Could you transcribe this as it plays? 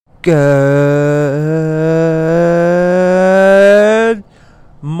Good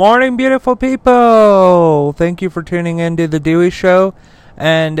morning, beautiful people. Thank you for tuning in to The Dewey Show,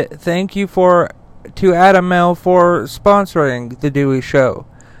 and thank you to Adam Mel for sponsoring The Dewey Show.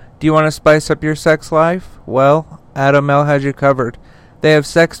 Do you want to spice up your sex life? Well, Adam Mel has you covered. They have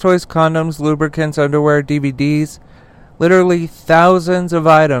sex toys, condoms, lubricants, underwear, DVDs, literally thousands of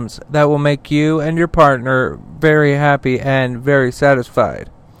items that will make you and your partner very happy and very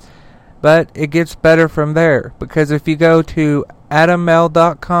satisfied. But it gets better from there, because if you go to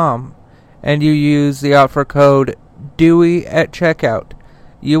adammel.com and you use the offer code DEWEY at checkout,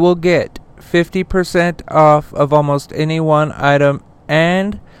 you will get 50% off of almost any one item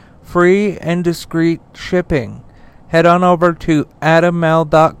and free and discreet shipping. Head on over to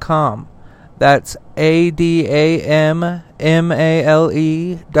adammel.com. That's ADAMMALE.com,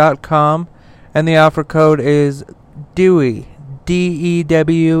 and the offer code is DEWEY,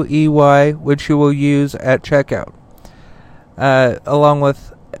 DEWEY, which you will use at checkout. Along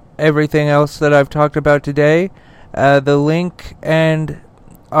with everything else that I've talked about today, the link and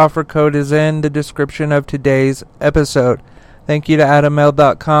offer code is in the description of today's episode. Thank you to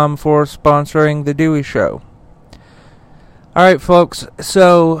adammel.com for sponsoring The Dewey Show. Alright, folks,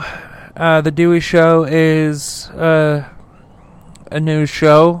 so The Dewey Show is a news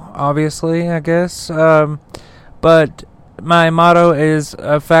show, obviously, I guess. But my motto is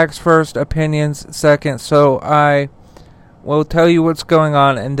facts first, opinions second, so I will tell you what's going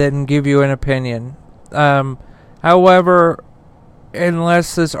on and then give you an opinion. However,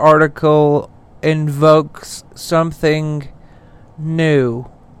 unless this article invokes something new,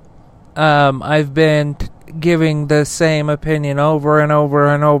 I've been giving the same opinion over and over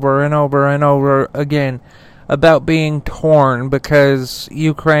and over and over and over again about being torn because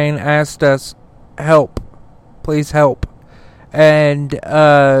Ukraine asked us, help, please help. And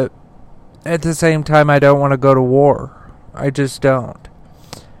at the same time, I don't want to go to war. I just don't.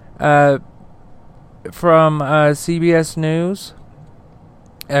 From CBS News,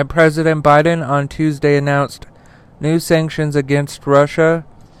 President Biden on Tuesday announced new sanctions against Russia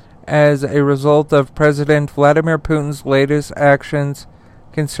as a result of President Vladimir Putin's latest actions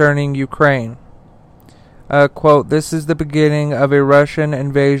concerning Ukraine. Quote, "This is the beginning of a Russian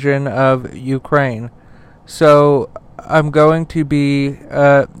invasion of Ukraine. So I'm going to begin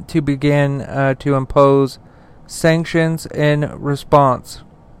to impose sanctions in response,"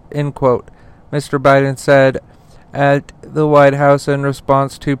 end quote, Mr. Biden said at the White House in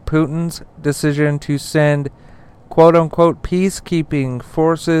response to Putin's decision to send quote-unquote peacekeeping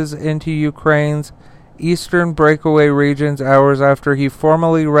forces into Ukraine's eastern breakaway regions hours after he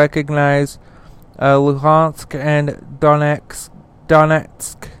formally recognized Luhansk and Donetsk,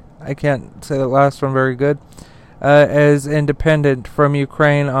 I can't say the last one very good, as independent from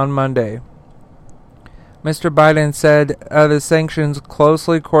Ukraine on Monday. Mr. Biden said the sanctions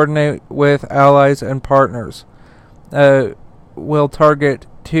closely coordinate with allies and partners, will target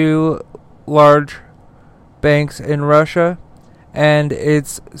two large banks in Russia and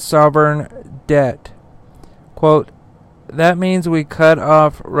its sovereign debt. Quote, "That means we cut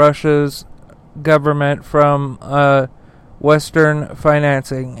off Russia's government from Western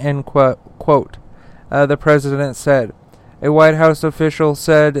financing," end quote, the president said. A White House official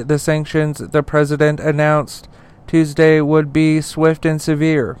said the sanctions the president announced Tuesday would be swift and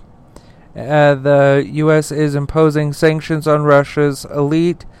severe. The U.S. is imposing sanctions on Russia's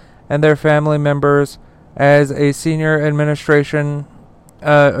elite and their family members, as a senior administration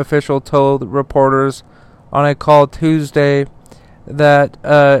official told reporters on a call Tuesday that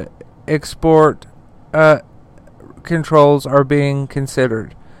export controls are being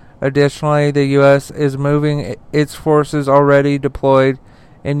considered. Additionally, the U.S. is moving its forces already deployed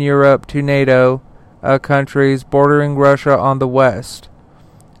in Europe to NATO countries bordering Russia on the west,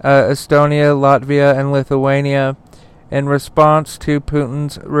 Estonia, Latvia, and Lithuania, in response to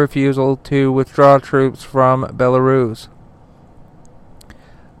Putin's refusal to withdraw troops from Belarus.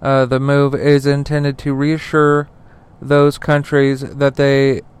 The move is intended to reassure those countries that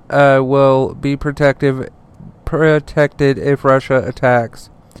they will be protected if Russia attacks.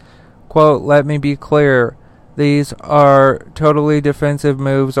 Quote, "Let me be clear, these are totally defensive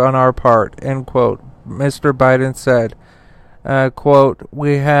moves on our part," end quote, Mr. Biden said. Quote,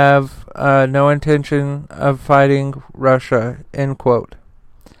 "We have no intention of fighting Russia," end quote.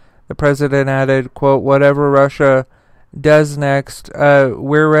 The president added, quote, "Whatever Russia does next,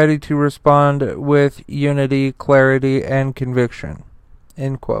 we're ready to respond with unity, clarity, and conviction,"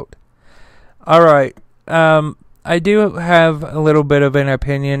 end quote. All right. I do have a little bit of an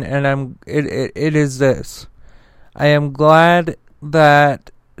opinion, and it is this. I am glad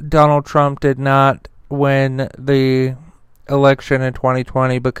that Donald Trump did not win the election in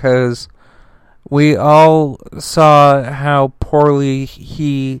 2020 because we all saw how poorly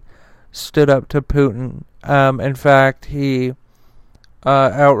he stood up to Putin. In fact, he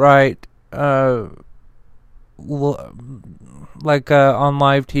outright, on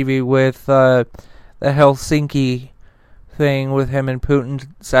live TV with the Helsinki thing with him and Putin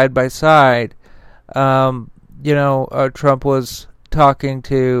side by side, Trump was talking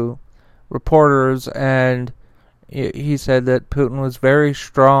to reporters, and he said that Putin was very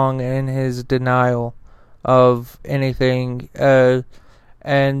strong in his denial of anything, and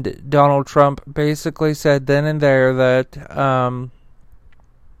Donald Trump basically said then and there that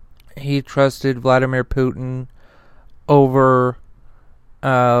he trusted Vladimir Putin over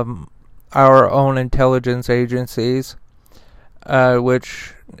our own intelligence agencies,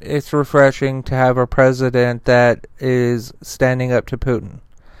 which it's refreshing to have a president that is standing up to Putin.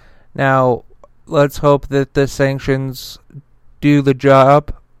 Now, let's hope that the sanctions do the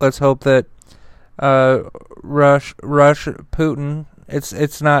job. Let's hope that Putin,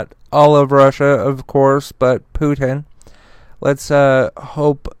 it's not all of Russia, of course, but Putin. Let's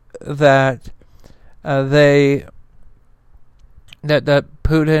hope that that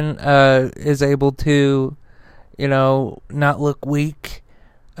Putin is able to, not look weak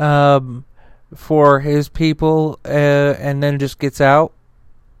for his people, and then just gets out,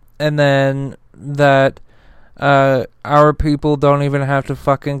 and then that our people don't even have to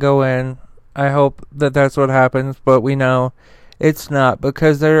fucking go in. I hope that that's what happens, but we know it's not,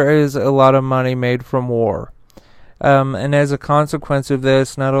 because there is a lot of money made from war. And as a consequence of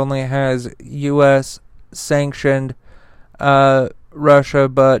this, not only has U.S. sanctioned Russia,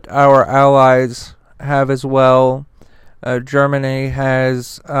 but our allies have as well. Germany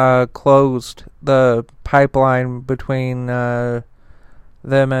has closed the pipeline between them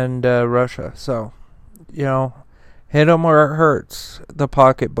and Russia. So, hit them where it hurts, the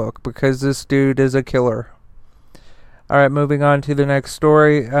pocketbook, because this dude is a killer. Alright, moving on to the next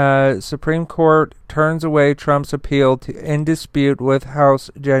story. Supreme Court turns away Trump's appeal in dispute with House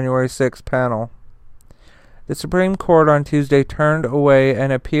January 6 panel. The Supreme Court on Tuesday turned away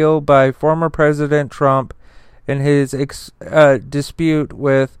an appeal by former President Trump in his dispute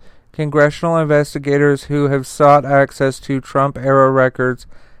with congressional investigators who have sought access to Trump-era records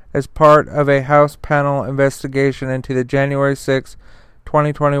as part of a House panel investigation into the January 6,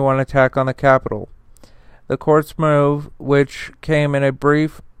 2021 attack on the Capitol. The court's move, which came in a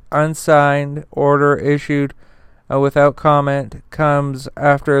brief, unsigned order issued without comment, comes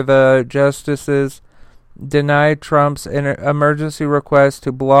after the justices denied Trump's emergency request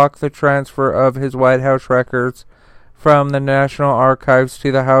to block the transfer of his White House records from the National Archives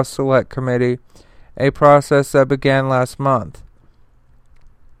to the House Select Committee, a process that began last month.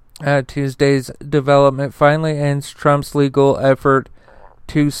 Tuesday's development finally ends Trump's legal effort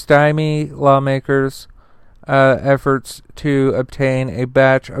to stymie lawmakers' efforts to obtain a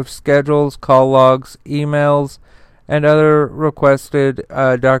batch of schedules, call logs, emails, and other requested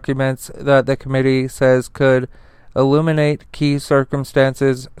documents that the committee says could illuminate key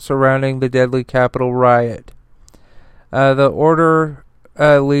circumstances surrounding the deadly Capitol riot. The order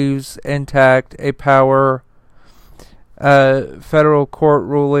leaves intact a power federal court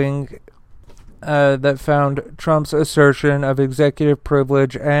ruling that found Trump's assertion of executive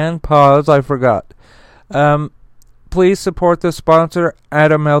privilege and I forgot. Please support the sponsor,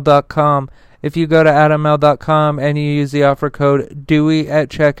 AdamL.com. If you go to AdamL.com and you use the offer code DEWEY at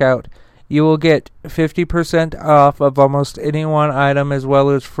checkout, you will get 50% off of almost any one item, as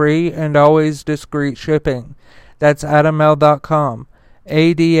well as free and always discreet shipping. That's AdamL.com,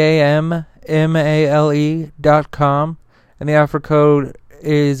 AdamMale.com, and the offer code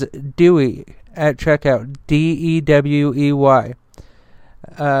is DEWEY at checkout, DEWEY.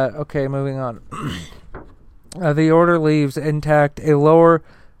 Okay, moving on. The order leaves intact a lower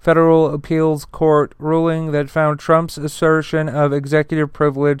federal appeals court ruling that found Trump's assertion of executive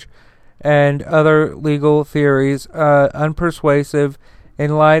privilege and other legal theories unpersuasive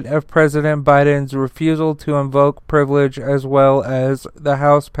in light of President Biden's refusal to invoke privilege, as well as the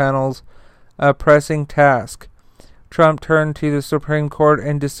House panel's pressing task. Trump turned to the Supreme Court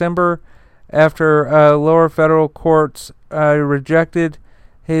in December after lower federal courts rejected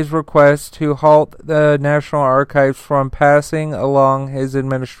his request to halt the National Archives from passing along his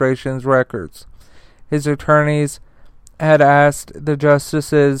administration's records. His attorneys had asked the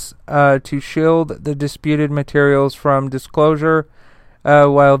justices to shield the disputed materials from disclosure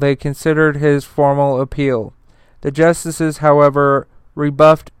while they considered his formal appeal. The justices, however,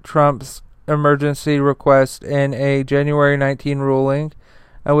 rebuffed Trump's emergency request in a January 19 ruling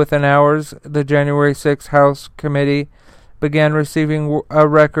Within hours, the January 6th House Committee began receiving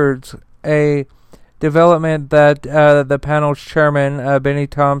records, a development that the panel's chairman, Benny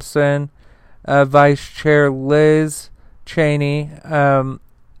Thompson, Vice Chair Liz Cheney,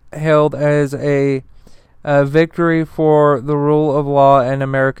 hailed as a victory for the rule of law and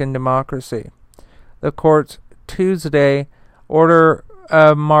American democracy. The court's Tuesday order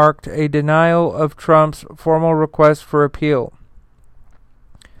marked a denial of Trump's formal request for appeal.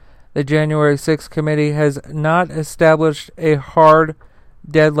 The January 6th committee has not established a hard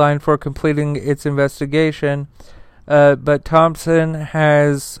deadline for completing its investigation, but Thompson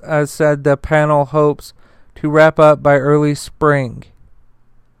has said the panel hopes to wrap up by early spring.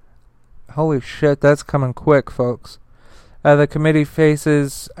 Holy shit, that's coming quick, folks. The committee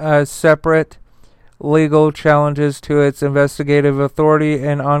faces separate legal challenges to its investigative authority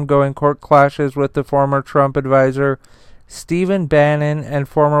and ongoing court clashes with the former Trump advisor Stephen Bannon and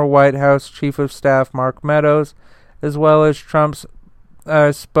former White House Chief of Staff Mark Meadows, as well as Trump's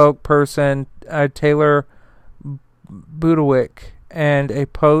spokesperson Taylor Budowich and a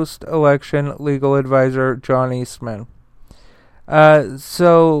post-election legal advisor John Eastman.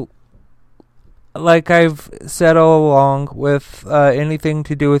 So, like I've said all along with anything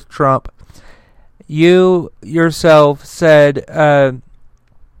to do with Trump, you yourself said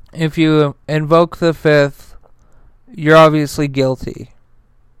if you invoke the Fifth, you're obviously guilty.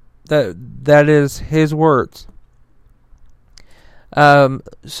 That is his words.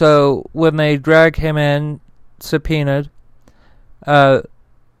 So when they drag him in, subpoenaed, I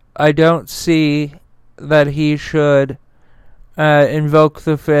don't see that he should invoke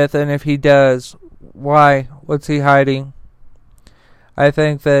the Fifth, and if he does, why? What's he hiding? I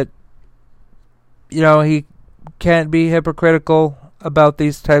think that, he can't be hypocritical about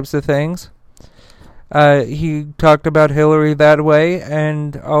these types of things. He talked about Hillary that way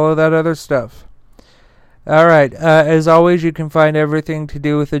and all of that other stuff. Alright, as always, you can find everything to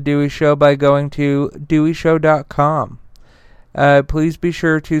do with The Dewey Show by going to DeweyShow.com. Please be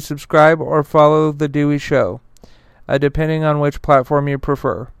sure to subscribe or follow The Dewey Show, depending on which platform you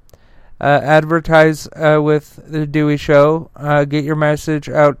prefer. Advertise with The Dewey Show. Get your message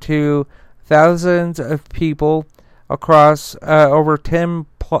out to thousands of people across over 10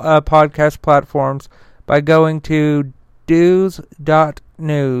 podcast platforms by going to dews.news.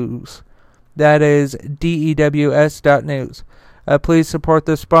 That is DEWS.news. Please support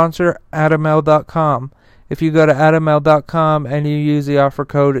the sponsor, Adamel.com. If you go to Adamel.com and you use the offer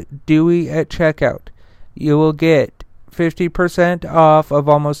code DEWEY at checkout, you will get 50% off of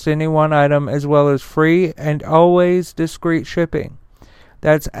almost any one item, as well as free and always discreet shipping.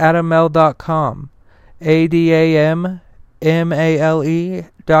 That's Adamel.com. ADAMMALE.com.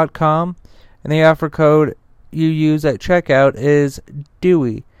 And the offer code you use at checkout is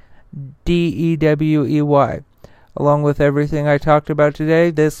DEWEY. DEWEY. Along with everything I talked about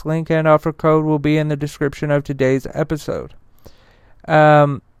today, this link and offer code will be in the description of today's episode.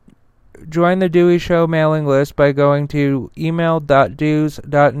 Join the Dewey Show mailing list by going to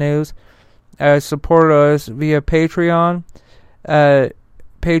email.dews.news. Support us via Patreon,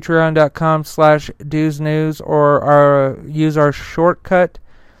 patreon.com/dewsnews, or use our shortcut,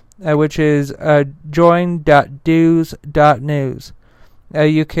 which is join.dews.news.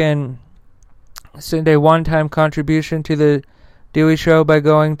 You can send a one-time contribution to the Dewey Show by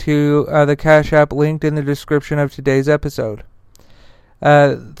going to the Cash App linked in the description of today's episode.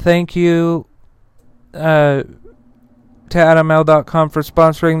 Thank you to Adamel.com for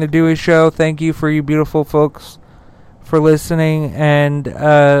sponsoring the Dewey Show. Thank you for you beautiful folks for listening. And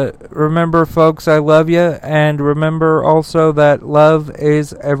remember, folks, I love you. And remember also that love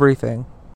is everything.